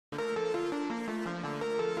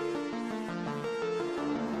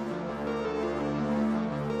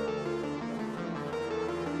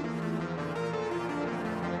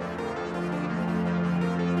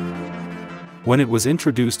When it was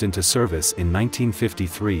introduced into service in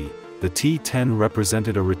 1953, the T-10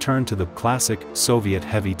 represented a return to the classic Soviet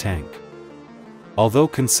heavy tank. Although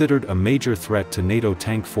considered a major threat to NATO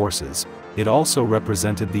tank forces, it also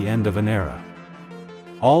represented the end of an era.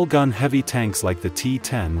 All-gun heavy tanks like the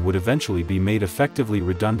T-10 would eventually be made effectively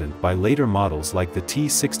redundant by later models like the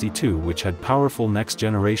T-62, which had powerful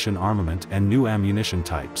next-generation armament and new ammunition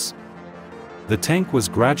types. The tank was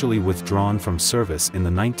gradually withdrawn from service in the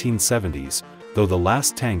 1970s, though the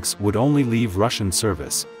last tanks would only leave Russian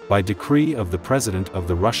service, by decree of the President of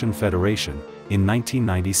the Russian Federation, in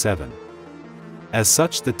 1997. As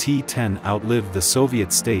such, the T-10 outlived the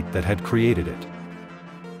Soviet state that had created it.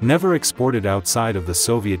 Never exported outside of the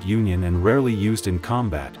Soviet Union and rarely used in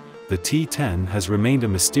combat, the T-10 has remained a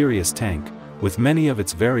mysterious tank, with many of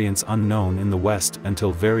its variants unknown in the West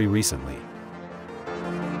until very recently.